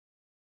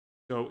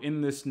So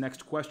in this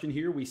next question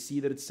here, we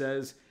see that it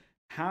says,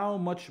 how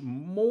much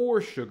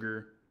more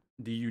sugar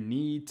do you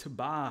need to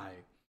buy?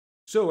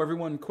 So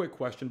everyone, quick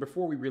question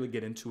before we really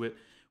get into it.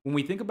 When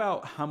we think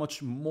about how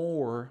much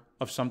more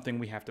of something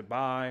we have to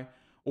buy,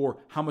 or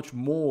how much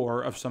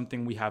more of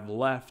something we have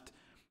left,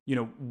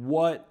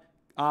 what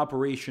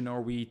operation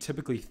are we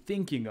typically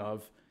thinking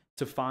of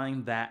to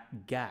find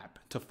that gap,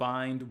 to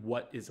find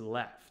what is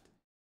left?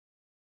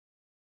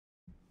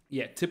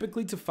 Yeah,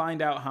 typically to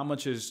find out how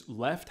much is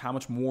left, how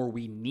much more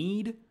we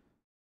need,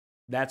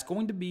 that's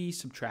going to be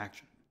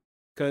subtraction.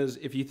 Because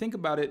if you think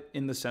about it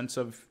in the sense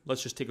of,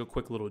 let's just take a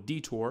quick little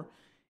detour.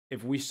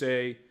 If we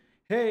say,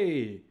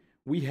 hey,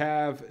 we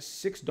have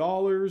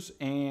 $6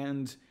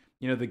 and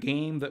the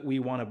game that we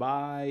want to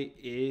buy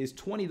is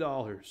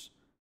 $20.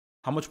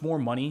 How much more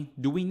money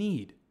do we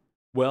need?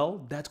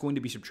 Well, that's going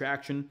to be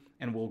subtraction,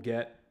 and we'll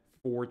get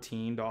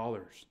 $14.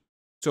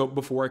 So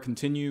before I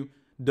continue,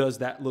 does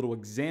that little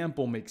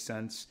example make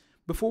sense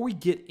before we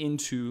get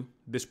into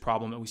this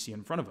problem that we see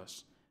in front of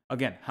us?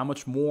 Again, how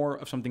much more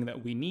of something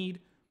that we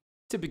need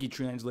typically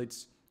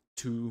translates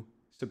to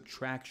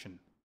subtraction.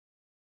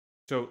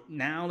 So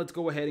now let's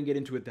go ahead and get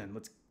into it then.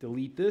 Let's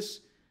delete this,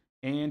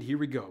 and here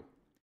we go.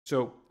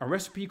 So a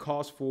recipe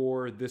calls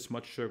for this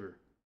much sugar.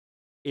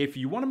 If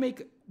you want to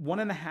make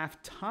 1.5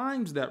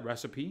 times that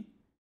recipe,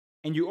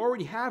 and you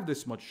already have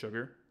this much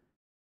sugar,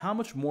 how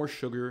much more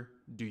sugar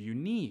do you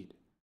need?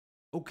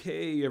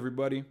 Okay,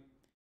 everybody.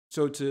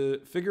 So to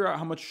figure out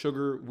how much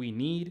sugar we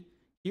need,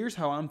 here's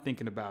how I'm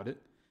thinking about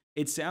it.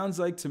 It sounds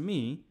like to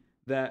me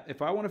that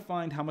if I want to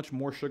find how much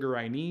more sugar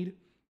I need,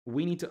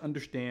 we need to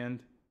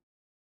understand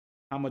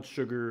how much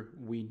sugar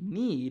we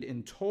need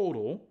in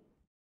total,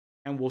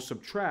 and we'll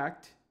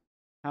subtract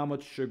how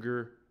much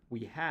sugar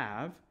we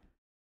have,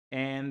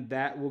 and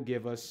that will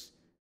give us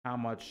how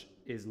much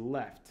is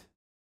left.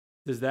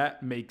 Does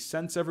that make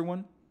sense,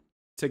 everyone?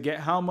 To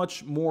get how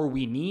much more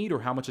we need or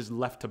how much is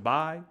left to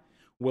buy,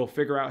 we'll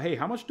figure out, hey,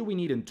 how much do we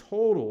need in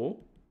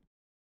total?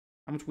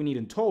 How much we need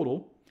in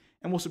total,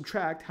 and we'll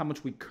subtract how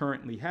much we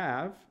currently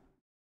have,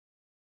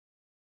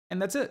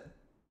 and that's it.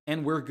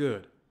 And we're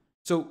good.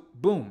 So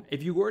boom,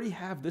 if you already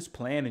have this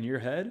plan in your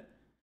head,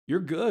 you're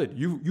good.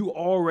 You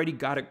already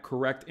got it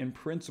correct in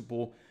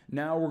principle.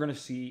 Now we're going to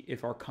see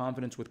if our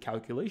confidence with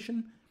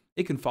calculation,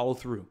 it can follow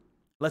through.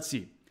 Let's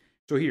see.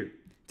 So here,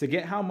 to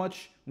get how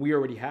much we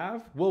already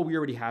have, well, we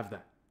already have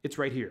that. It's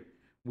right here.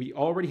 We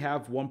already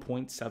have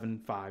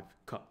 1.75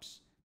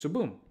 cups. So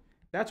boom,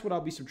 that's what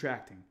I'll be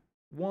subtracting,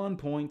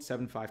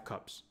 1.75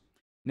 cups.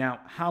 Now,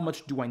 how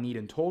much do I need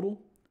in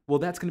total? Well,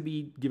 that's going to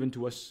be given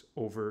to us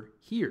over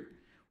here,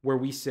 where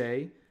we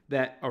say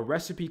that a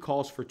recipe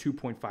calls for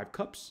 2.5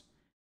 cups,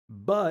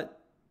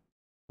 but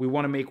we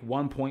want to make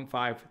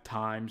 1.5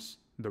 times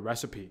the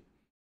recipe.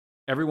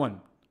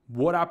 Everyone,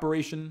 what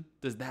operation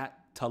does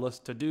that tell us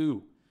to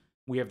do?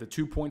 We have the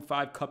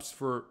 2.5 cups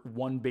for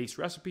one base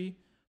recipe,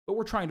 but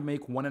we're trying to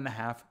make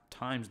 1.5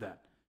 times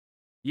that.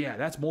 Yeah,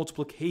 that's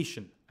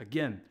multiplication.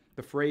 Again,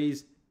 the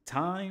phrase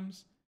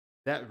times,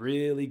 that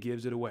really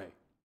gives it away.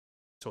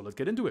 So let's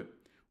get into it.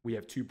 We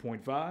have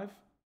 2.5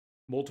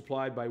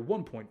 multiplied by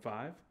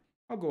 1.5.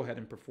 I'll go ahead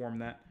and perform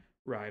that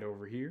right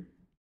over here.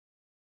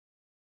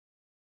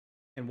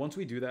 And once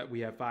we do that, we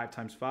have 5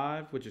 times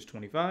 5, which is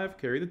 25,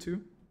 carry the 2.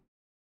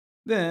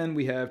 Then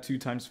we have 2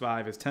 times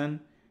 5 is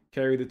 10,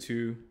 carry the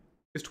 2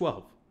 is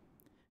 12.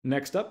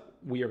 Next up,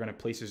 we are going to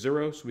place a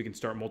 0 so we can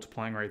start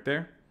multiplying right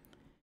there.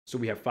 So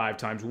we have 5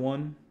 times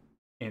 1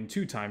 and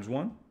 2 times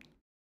 1.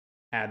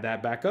 Add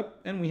that back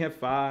up, and we have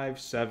 5,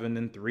 7,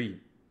 and 3.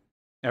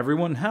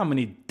 Everyone, how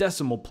many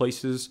decimal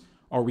places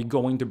are we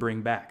going to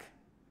bring back?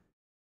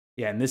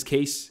 Yeah, in this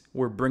case,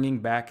 we're bringing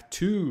back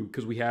 2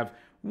 because we have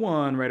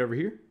 1 right over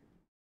here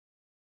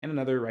and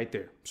another right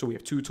there. So we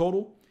have 2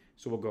 total.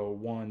 So we'll go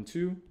 1,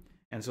 2,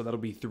 and so that'll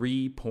be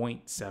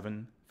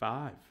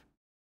 3.75.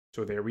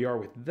 So there we are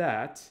with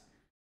that.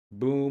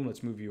 Boom,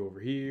 let's move you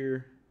over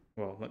here.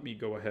 Well, let me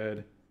go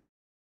ahead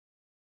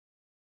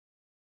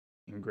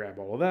and grab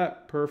all of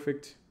that.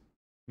 Perfect.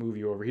 Move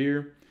you over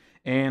here.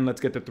 And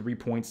let's get the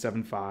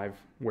 3.75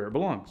 where it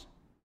belongs.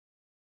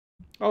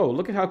 Oh,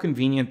 look at how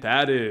convenient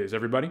that is,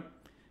 everybody.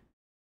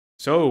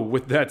 So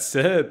with that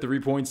said,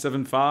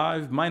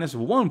 3.75 minus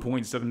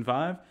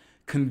 1.75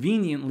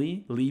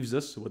 conveniently leaves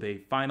us with a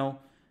final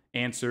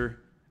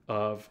answer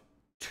of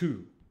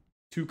 2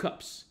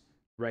 cups.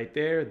 Right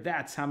there,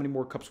 that's how many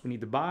more cups we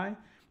need to buy.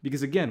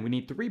 Because again, we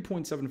need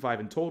 3.75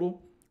 in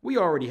total. We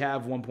already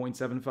have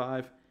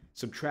 1.75.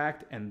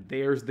 Subtract, and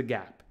there's the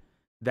gap.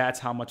 That's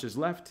how much is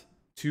left.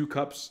 2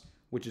 cups,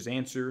 which is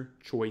answer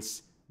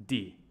choice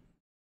D.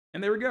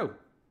 And there we go.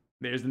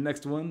 There's the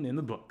next one in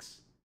the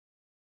books.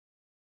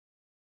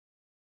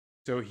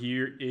 So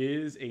here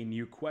is a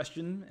new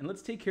question, and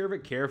let's take care of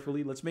it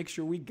carefully. Let's make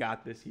sure we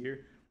got this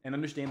here and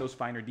understand those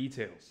finer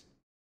details.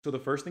 So the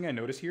first thing I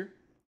notice here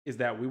is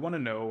that we want to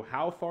know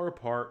how far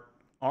apart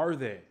are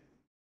they?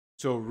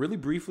 So really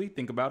briefly,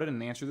 think about it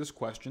and answer this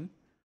question.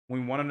 We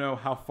want to know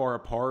how far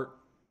apart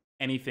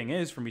anything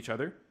is from each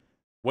other.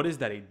 What is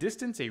that? A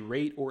distance, a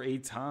rate, or a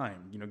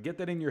time? Get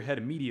that in your head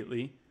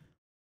immediately.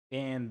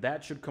 And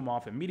that should come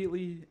off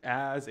immediately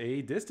as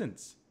a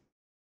distance.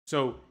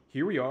 So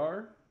here we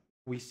are.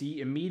 We see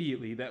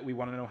immediately that we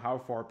want to know how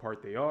far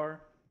apart they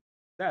are.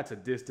 That's a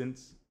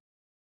distance.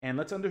 And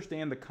let's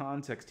understand the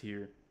context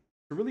here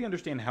to really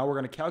understand how we're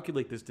going to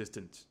calculate this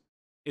distance.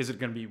 Is it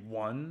going to be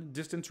 1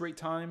 distance, rate,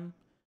 time,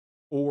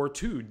 or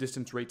 2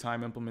 distance, rate,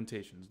 time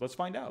implementations? Let's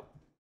find out.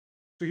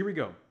 So here we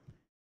go.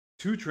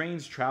 2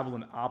 trains travel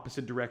in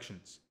opposite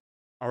directions.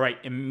 All right,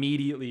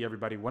 immediately,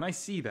 everybody, when I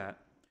see that,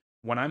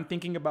 when I'm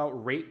thinking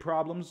about rate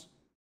problems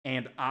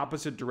and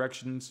opposite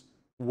directions,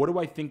 what do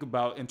I think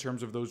about in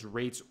terms of those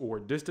rates or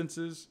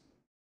distances?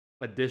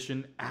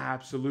 Addition,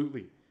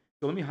 absolutely.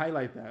 So let me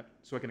highlight that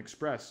so I can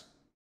express.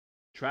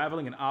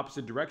 Traveling in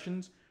opposite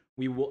directions,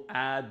 we will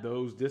add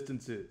those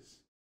distances.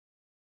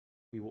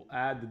 We will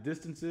add the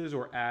distances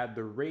or add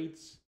the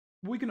rates.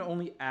 We can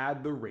only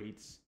add the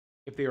rates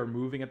if they are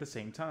moving at the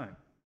same time,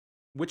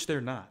 which they're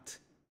not.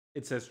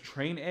 It says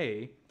train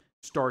A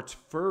starts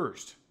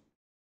first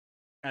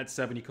at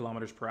 70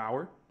 kilometers per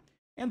hour,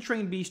 and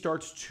train B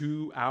starts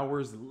 2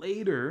 hours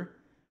later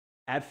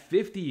at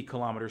 50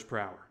 kilometers per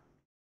hour.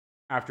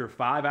 After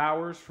 5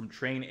 hours from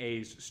train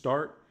A's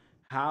start,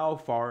 how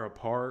far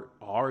apart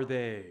are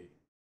they?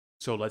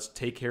 So let's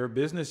take care of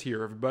business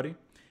here, everybody.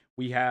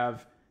 We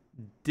have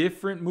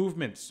different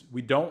movements.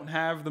 We don't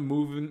have the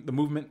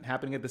movement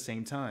happening at the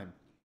same time.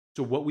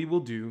 So what we will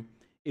do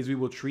is we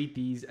will treat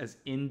these as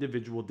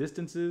individual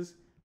distances,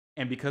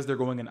 and because they're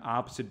going in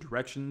opposite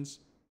directions,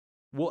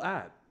 we'll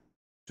add.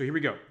 So here we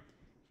go.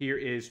 Here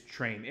is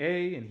train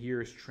A, and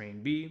here is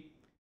train B.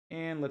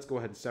 And let's go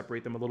ahead and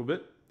separate them a little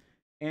bit.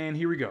 And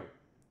here we go.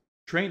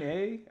 Train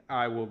A,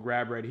 I will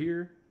grab right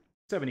here,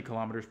 70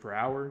 kilometers per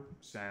hour.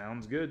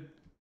 Sounds good.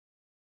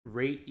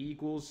 Rate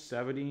equals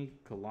 70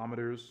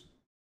 kilometers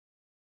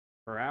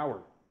per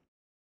hour.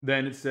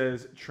 Then it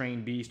says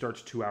train B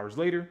starts 2 hours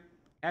later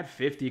at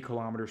 50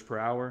 kilometers per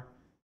hour.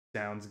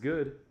 Sounds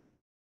good.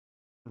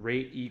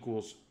 Rate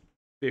equals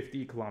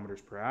 50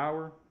 kilometers per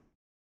hour.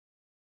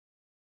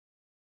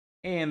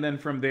 And then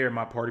from there,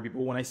 my party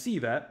people, when I see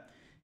that,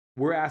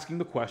 we're asking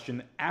the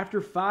question,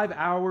 after 5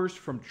 hours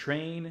from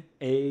train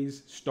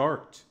A's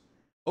start.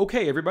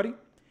 Okay, everybody.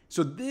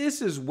 So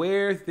this is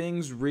where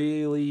things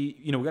really,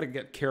 we got to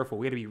get careful.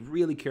 We got to be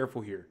really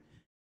careful here.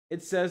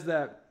 It says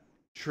that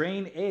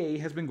train A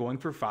has been going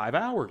for 5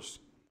 hours.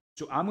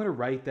 So I'm going to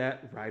write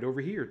that right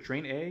over here.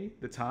 Train A,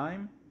 the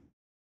time,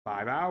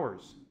 5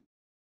 hours.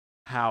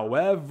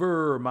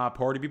 However, my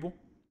party people,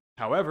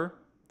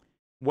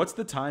 what's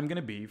the time going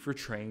to be for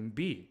train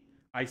B?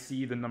 I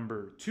see the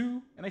number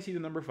 2 and I see the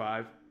number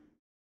 5.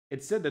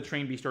 It said that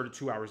train B started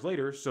 2 hours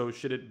later, so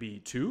should it be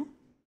 2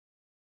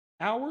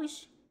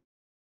 hours?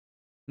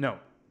 No,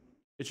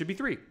 it should be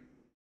 3.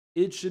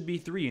 It should be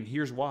 3, and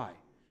here's why.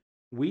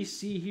 We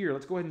see here,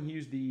 let's go ahead and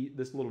use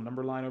this little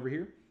number line over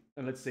here,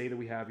 and let's say that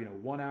we have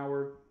 1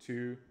 hour,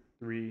 2,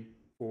 3,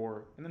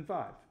 4, and then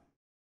 5.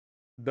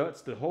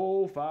 That's the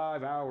whole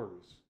 5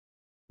 hours.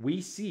 We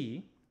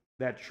see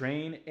that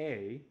train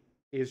A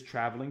is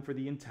traveling for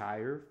the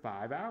entire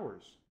 5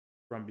 hours,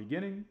 from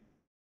beginning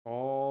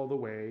all the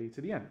way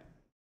to the end.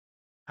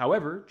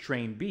 However,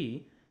 train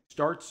B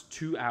starts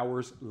 2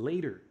 hours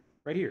later,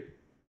 right here.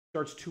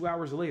 Starts 2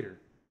 hours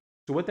later.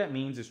 So what that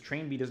means is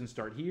train B doesn't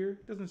start here,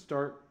 doesn't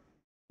start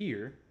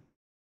here.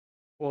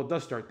 Well, it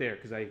does start there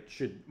because I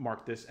should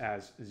mark this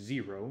as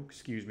 0.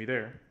 Excuse me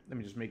there. Let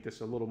me just make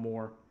this a little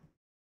more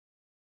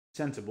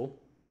sensible.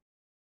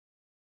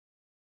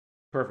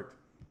 Perfect.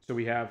 So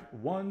we have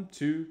 1,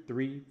 2,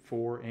 3,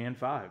 4, and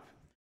 5.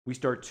 We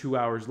start 2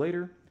 hours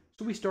later,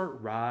 so we start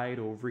right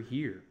over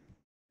here.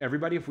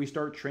 Everybody, if we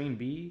start train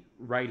B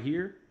right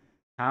here,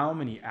 how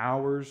many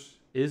hours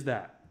is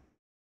that?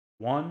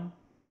 1,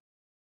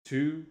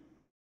 2,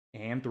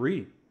 and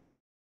 3.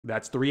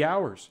 That's 3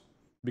 hours.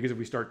 Because if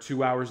we start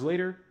 2 hours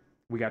later,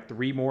 we got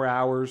 3 more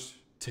hours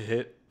to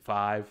hit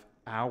 5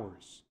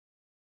 hours.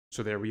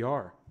 So there we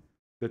are.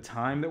 The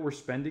time that we're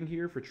spending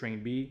here for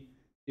train B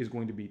is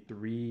going to be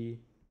 3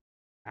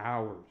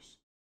 hours.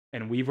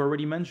 And we've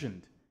already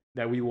mentioned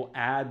that we will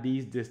add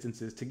these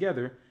distances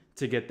together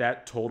to get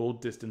that total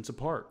distance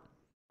apart.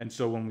 And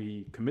so when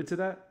we commit to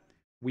that,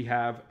 we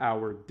have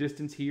our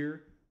distance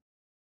here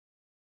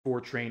for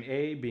train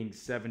A being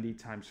 70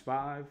 times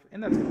 5,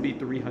 and that's going to be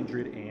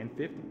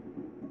 350.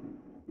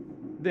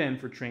 Then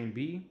for train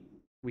B,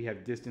 we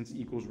have distance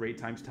equals rate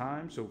times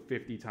time, so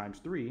 50 times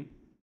 3,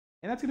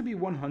 and that's going to be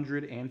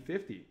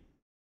 150.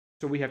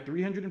 So we have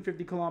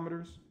 350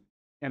 kilometers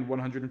and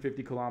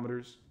 150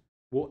 kilometers.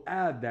 We'll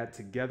add that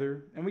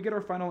together, and we get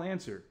our final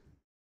answer.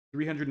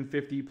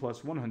 350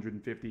 plus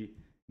 150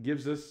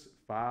 gives us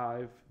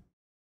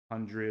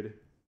 500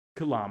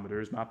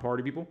 kilometers, my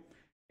party people.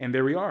 And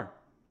there we are.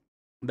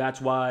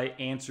 That's why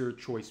answer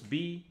choice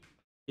B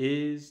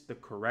is the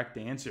correct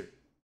answer.